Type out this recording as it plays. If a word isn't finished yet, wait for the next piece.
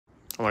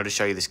I wanted to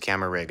show you this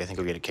camera rig. I think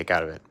you'll get a kick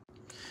out of it.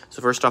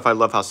 So first off, I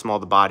love how small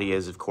the body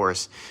is, of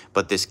course,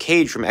 but this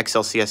cage from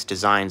XLCS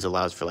Designs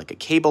allows for like a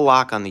cable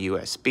lock on the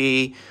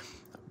USB,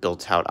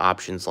 built out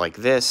options like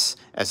this,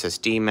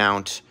 SSD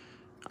mount.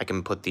 I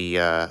can put the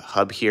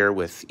hub here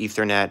with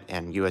Ethernet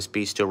and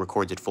USB, still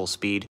records at full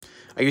speed.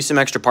 I used some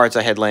extra parts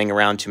I had laying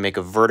around to make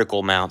a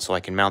vertical mount so I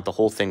can mount the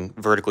whole thing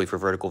vertically for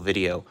vertical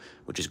video,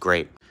 which is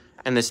great.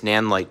 And this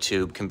NAND light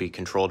tube can be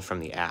controlled from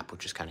the app,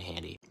 which is kind of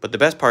handy. But the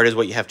best part is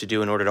what you have to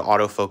do in order to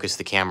autofocus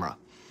the camera.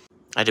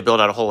 I had to build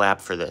out a whole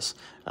app for this.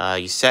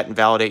 You set and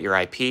validate your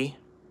IP.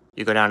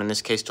 You go down, in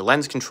this case, to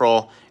lens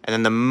control, and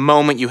then the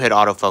moment you hit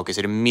autofocus,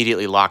 it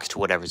immediately locks to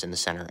whatever's in the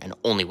center and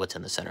only what's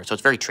in the center. So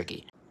it's very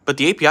tricky. But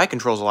the API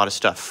controls a lot of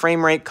stuff.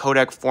 Frame rate,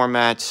 codec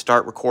format,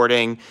 start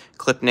recording,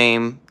 clip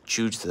name,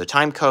 choose the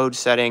time code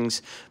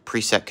settings,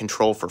 preset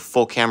control for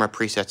full camera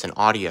presets and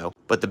audio.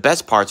 But the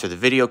best parts are the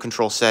video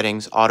control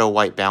settings, auto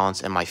white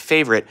balance, and my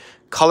favorite,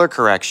 color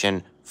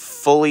correction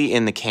fully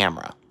in the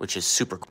camera, which is super cool.